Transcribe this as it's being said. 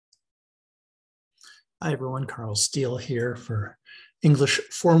Hi, everyone. Carl Steele here for English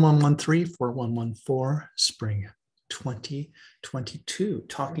 4113, 4114, spring 2022,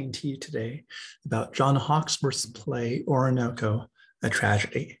 talking to you today about John Hawkesworth's play Oroonoko, a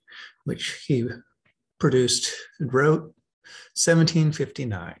Tragedy, which he produced and wrote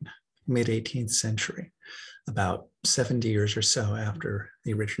 1759, mid 18th century, about 70 years or so after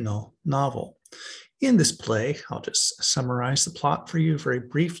the original novel. In this play, I'll just summarize the plot for you very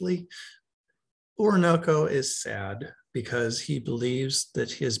briefly. Oroonoko is sad because he believes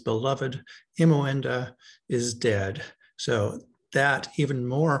that his beloved Imoenda is dead. So that, even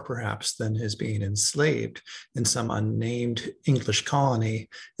more perhaps than his being enslaved in some unnamed English colony,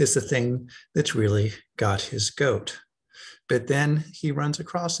 is the thing that's really got his goat. But then he runs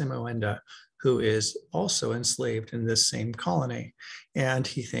across Imoenda, who is also enslaved in this same colony. And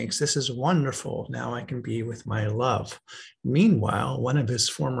he thinks, this is wonderful. Now I can be with my love. Meanwhile, one of his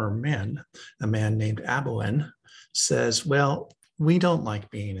former men, a man named Behn, says, well, we don't like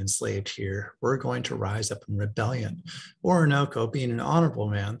being enslaved here. We're going to rise up in rebellion. Oroonoko, being an honorable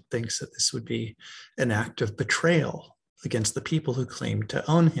man, thinks that this would be an act of betrayal against the people who claim to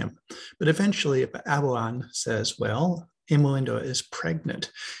own him. But eventually, Behn says, well, Imoenda is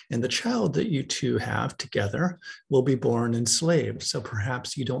pregnant, and the child that you two have together will be born enslaved. So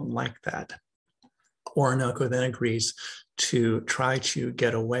perhaps you don't like that. Oroonoko then agrees to try to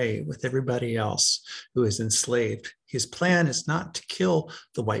get away with everybody else who is enslaved. His plan is not to kill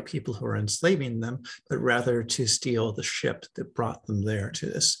the white people who are enslaving them, but rather to steal the ship that brought them there to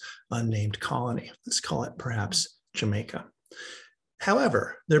this unnamed colony. Let's call it perhaps Jamaica.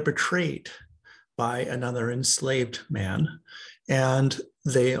 However, they're betrayed by another enslaved man, and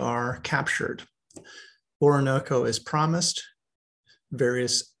they are captured. Oroonoko is promised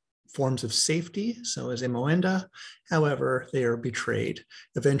various forms of safety, so is Imoenda. However, they are betrayed.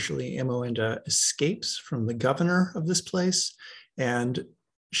 Eventually, Imoenda escapes from the governor of this place, and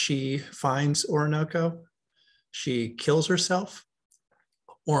she finds Oroonoko. She kills herself.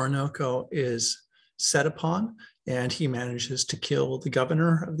 Oroonoko is set upon, and he manages to kill the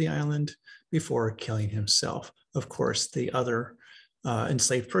governor of the island before killing himself. Of course, the other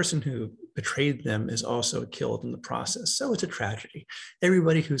enslaved person who betrayed them is also killed in the process. So it's a tragedy.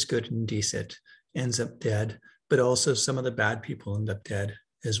 Everybody who's good and decent ends up dead, but also some of the bad people end up dead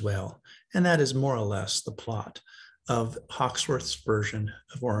as well. And that is more or less the plot of Hawkesworth's version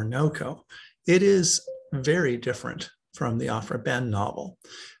of Oroonoko. It is very different from the Aphra Behn novel.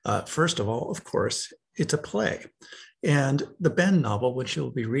 First of all, of course, it's a play. And the Behn novel, which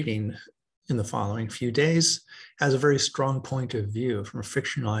you'll be reading in the following few days, has a very strong point of view from a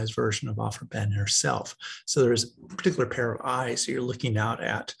fictionalized version of Aphra Behn herself. So there's a particular pair of eyes you're looking out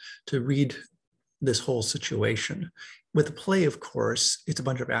at to read this whole situation. With the play, of course, it's a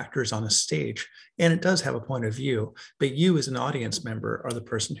bunch of actors on a stage, and it does have a point of view, but you as an audience member are the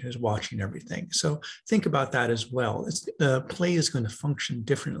person who's watching everything. So think about that as well. The play is going to function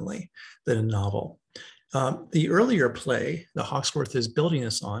differently than a novel. The earlier play that Hawkesworth is building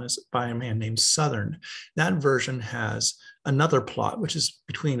this on is by a man named Southern. That version has another plot, which is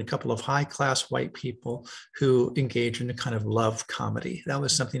between a couple of high-class white people who engage in a kind of love comedy. That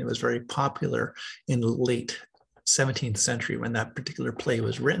was something that was very popular in the late 17th century when that particular play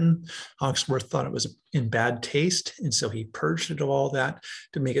was written. Hawkesworth thought it was in bad taste, and so he purged it of all that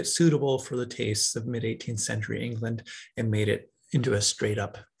to make it suitable for the tastes of mid-18th century England and made it into a straight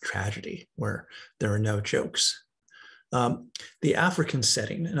up tragedy where there are no jokes. The African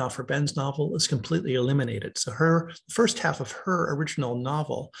setting in Aphra Behn's novel is completely eliminated. So the first half of her original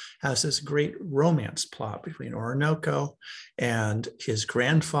novel has this great romance plot between Oroonoko and his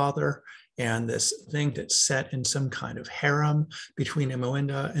grandfather, and this thing that's set in some kind of harem between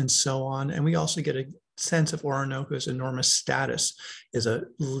Imoenda and so on. And we also get a sense of Oroonoko's enormous status as a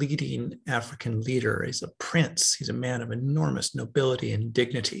leading African leader. He's a prince. He's a man of enormous nobility and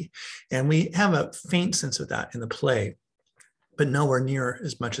dignity. And we have a faint sense of that in the play, but nowhere near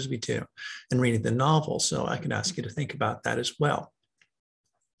as much as we do in reading the novel. So I can ask you to think about that as well.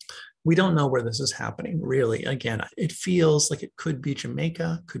 We don't know where this is happening, really. Again, it feels like it could be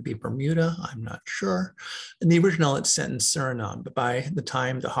Jamaica, could be Bermuda, I'm not sure. In the original, it's set in Suriname, but by the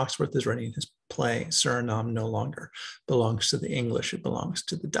time that Hawkesworth is writing his play, Suriname no longer belongs to the English, it belongs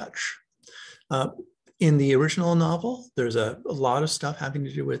to the Dutch. In the original novel, there's a lot of stuff having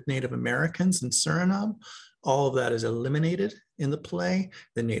to do with Native Americans in Suriname. All of that is eliminated in the play.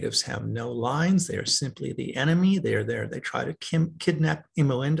 The natives have no lines. They are simply the enemy. They are there. They try to kidnap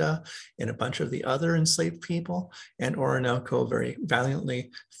Imoenda and a bunch of the other enslaved people. And Oroonoko very valiantly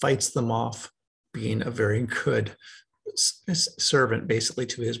fights them off, being a very good servant basically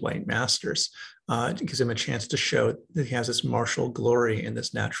to his white masters. It gives him a chance to show that he has this martial glory in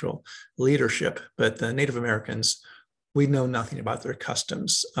this natural leadership. But the Native Americans, we know nothing about their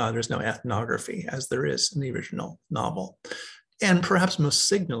customs. There's no ethnography, as there is in the original novel. And perhaps most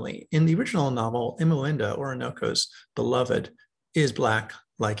signally, in the original novel, Emelinda, Oroonoko's beloved, is Black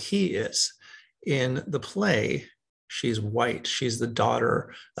like he is. In the play, she's white. She's the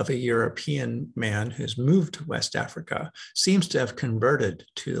daughter of a European man who's moved to West Africa, seems to have converted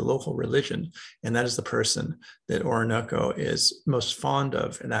to the local religion, and that is the person that Oroonoko is most fond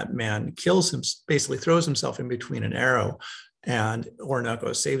of. And that man kills him, basically throws himself in between an arrow, and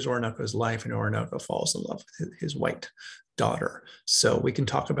Oroonoko saves Oroonoko's life, and Oroonoko falls in love with his white daughter. So we can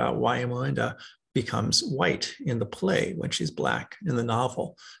talk about why Emelinda becomes white in the play when she's Black in the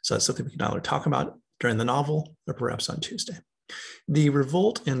novel. So that's something we can either talk about during the novel or perhaps on Tuesday. The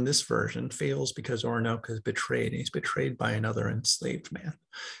revolt in this version fails because Oroonoko is betrayed, and he's betrayed by another enslaved man.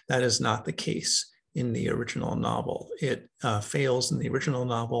 That is not the case in the original novel. It fails in the original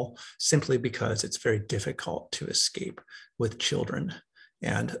novel simply because it's very difficult to escape with children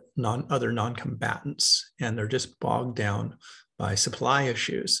and other non-combatants, and they're just bogged down by supply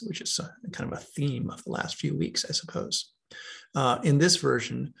issues, which is kind of a theme of the last few weeks, I suppose. In this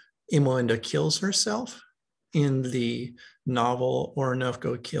version, Emelinda kills herself. In the novel,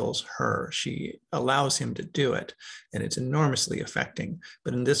 Oroonoko kills her. She allows him to do it, and it's enormously affecting.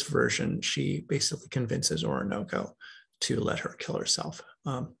 But in this version, she basically convinces Oroonoko to let her kill herself.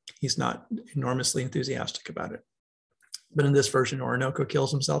 He's not enormously enthusiastic about it. But in this version, Oroonoko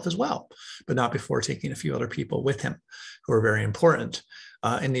kills himself as well, but not before taking a few other people with him who are very important.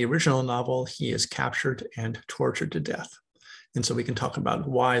 In the original novel, he is captured and tortured to death. And so we can talk about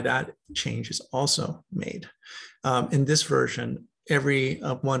why that change is also made. In this version, every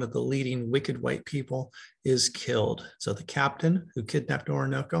one of the leading wicked white people is killed. So the captain who kidnapped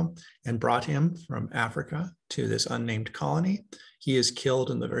Oroonoko and brought him from Africa to this unnamed colony, he is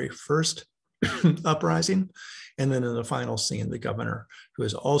killed in the very first uprising. And then in the final scene, the governor, who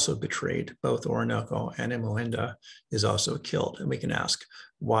has also betrayed both Oroonoko and Emelinda, is also killed. And we can ask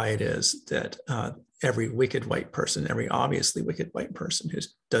why it is that every wicked white person, every obviously wicked white person who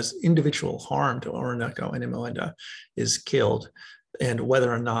does individual harm to Oroonoko and Emelinda is killed, and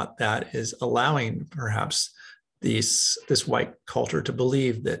whether or not that is allowing perhaps this white culture to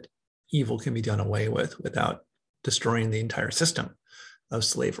believe that evil can be done away with without destroying the entire system of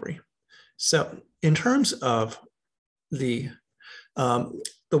slavery. So in terms of the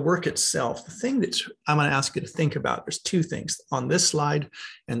work itself, the thing that I'm going to ask you to think about, there's two things on this slide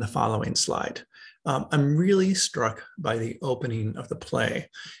and the following slide. I'm really struck by the opening of the play.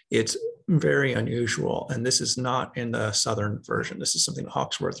 It's very unusual, and this is not in the Southern version. This is something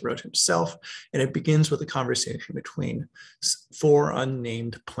Hawkesworth wrote himself, and it begins with a conversation between four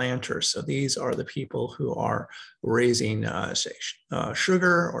unnamed planters. So these are the people who are raising, say,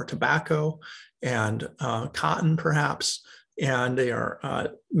 sugar or tobacco and cotton, perhaps, and they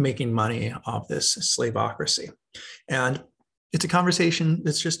are making money off this slaveocracy. And it's a conversation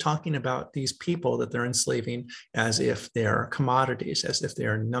that's just talking about these people that they're enslaving as if they're commodities, as if they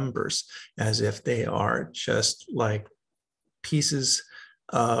are numbers, as if they are just like pieces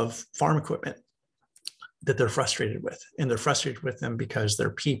of farm equipment that they're frustrated with. And they're frustrated with them because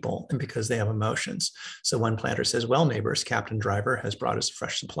they're people and because they have emotions. So one planter says, well, neighbors, Captain Driver has brought us a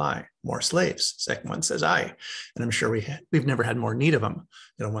fresh supply, more slaves. Second one says, aye, and I'm sure we've never had more need of them.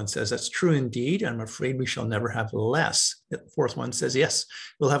 The other one says, that's true indeed. I'm afraid we shall never have less. The fourth one says, yes,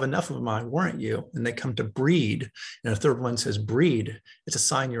 we'll have enough of them, I warrant you. And they come to breed. And a third one says, breed. It's a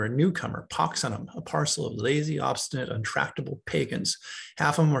sign you're a newcomer, pox on them, a parcel of lazy, obstinate, untractable pagans.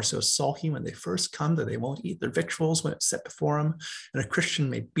 Half of them are so sulky when they first come that they won't eat their victuals when it's set before them. And a Christian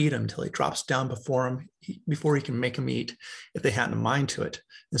may beat him till he drops down before him, before he can make him eat, if they hadn't a mind to it.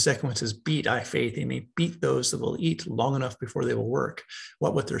 The second one says, beat, I faith, they may beat those that will eat long enough before they will work.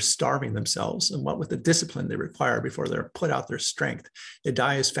 What with their starving themselves, and what with the discipline they require before they're put out their strength. They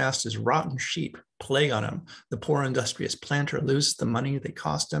die as fast as rotten sheep. Plague on him. The poor industrious planter loses the money they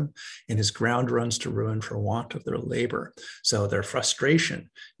cost him, and his ground runs to ruin for want of their labor. So their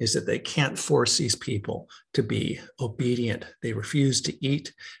frustration is that they can't force these people to be obedient. They refuse to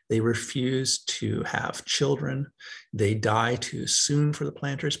eat. They refuse to have children. They die too soon for the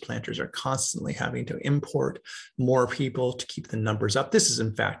planters. Planters are constantly having to import more people to keep the numbers up. This is,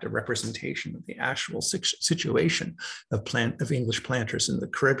 in fact, a representation of the actual situation of English planters in the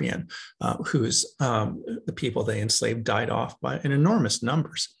Caribbean, the people they enslaved died off by in enormous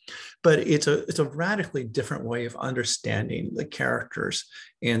numbers. But it's a radically different way of understanding the characters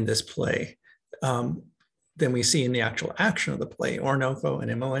in this play. than we see in the actual action of the play. Oroonoko and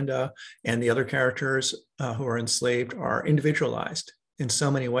Imoenda and the other characters who are enslaved are individualized in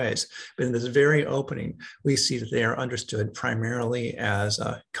so many ways. But in this very opening, we see that they are understood primarily as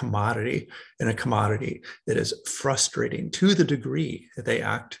a commodity, and a commodity that is frustrating to the degree that they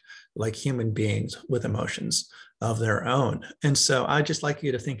act like human beings with emotions of their own. And so I'd just like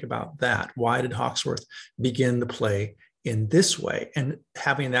you to think about that. Why did Hawkesworth begin the play in this way? And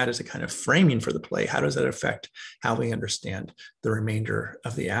having that as a kind of framing for the play, how does that affect how we understand the remainder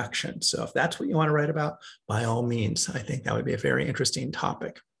of the action? So if that's what you want to write about, by all means, I think that would be a very interesting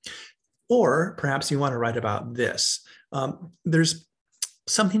topic. Or perhaps you want to write about this. There's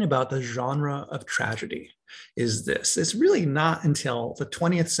something about the genre of tragedy is this. It's really not until the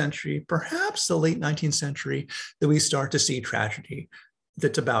 20th century, perhaps the late 19th century, that we start to see tragedy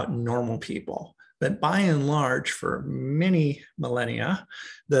that's about normal people. But by and large, for many millennia,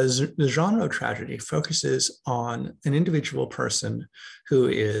 the genre of tragedy focuses on an individual person who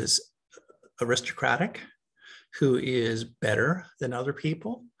is aristocratic, who is better than other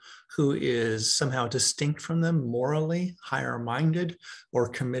people, who is somehow distinct from them morally, higher-minded, or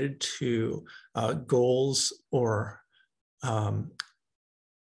committed to goals or kind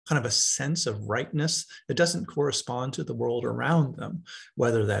of a sense of rightness that doesn't correspond to the world around them,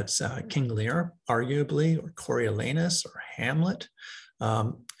 whether that's King Lear, arguably, or Coriolanus, or Hamlet.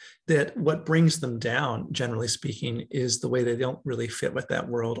 That what brings them down, generally speaking, is the way they don't really fit with that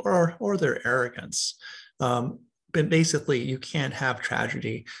world, or their arrogance. But basically, you can't have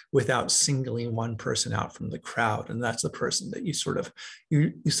tragedy without singling one person out from the crowd. And that's the person that you sort of,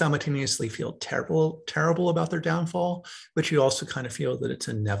 you simultaneously feel terrible about their downfall, but you also kind of feel that it's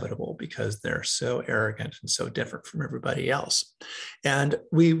inevitable because they're so arrogant and so different from everybody else. And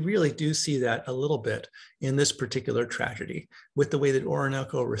we really do see that a little bit in this particular tragedy with the way that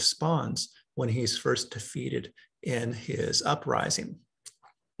Oroonoko responds when he's first defeated in his uprising,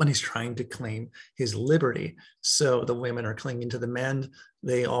 when he's trying to claim his liberty. So the women are clinging to the men.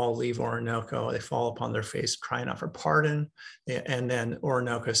 They all leave Oroonoko. They fall upon their face, crying out for pardon. And then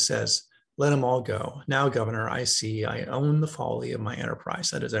Oroonoko says, "Let them all go. Now, Governor, I see I own the folly of my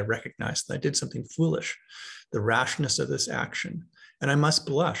enterprise. That is, I recognize that I did something foolish, the rashness of this action. And I must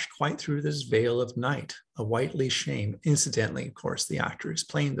blush quite through this veil of night, a whitely shame." Incidentally, of course, the actor who's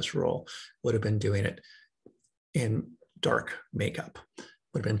playing this role would have been doing it in dark makeup,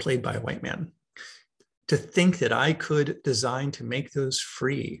 would have been played by a white man. "To think that I could design to make those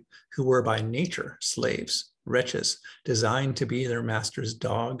free who were by nature slaves, wretches, designed to be their masters'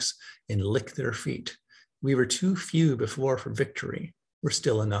 dogs and lick their feet. We were too few before for victory. We're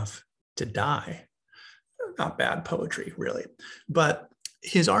still enough to die." Not bad poetry, really. But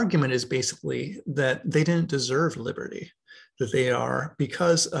his argument is basically that they didn't deserve liberty, that they are,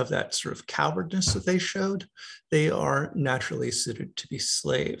 because of that sort of cowardness that they showed, they are naturally suited to be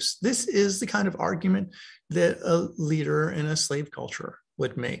slaves. This is the kind of argument that a leader in a slave culture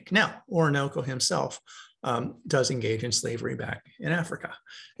would make. Now, Oroonoko himself does engage in slavery back in Africa.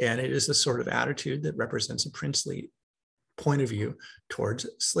 And it is the sort of attitude that represents a princely point of view towards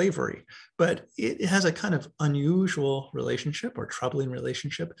slavery. But it has a kind of unusual relationship or troubling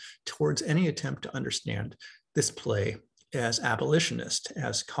relationship towards any attempt to understand this play as abolitionist,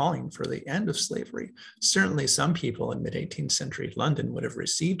 as calling for the end of slavery. Certainly some people in mid-18th century London would have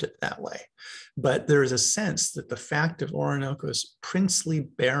received it that way. But there is a sense that the fact of Oroonoko's princely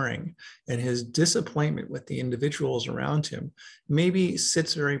bearing and his disappointment with the individuals around him maybe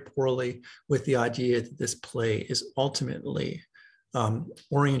sits very poorly with the idea that this play is ultimately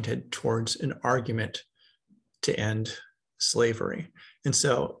oriented towards an argument to end slavery. And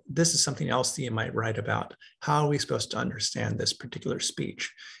so this is something else that you might write about. How are we supposed to understand this particular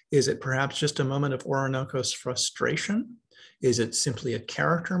speech? Is it perhaps just a moment of Oroonoko's frustration? Is it simply a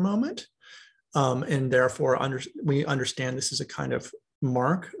character moment? And therefore we understand this is a kind of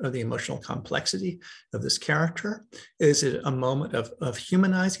mark of the emotional complexity of this character? Is it a moment of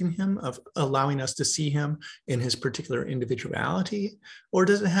humanizing him, of allowing us to see him in his particular individuality? Or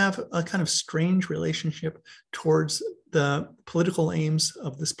does it have a kind of strange relationship towards the political aims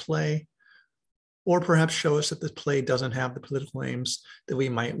of this play? Or perhaps show us that this play doesn't have the political aims that we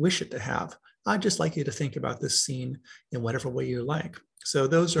might wish it to have? I'd just like you to think about this scene in whatever way you like. So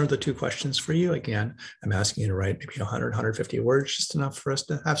those are the two questions for you. Again, I'm asking you to write maybe 100, 150 words, just enough for us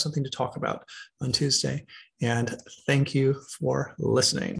to have something to talk about on Tuesday. And thank you for listening.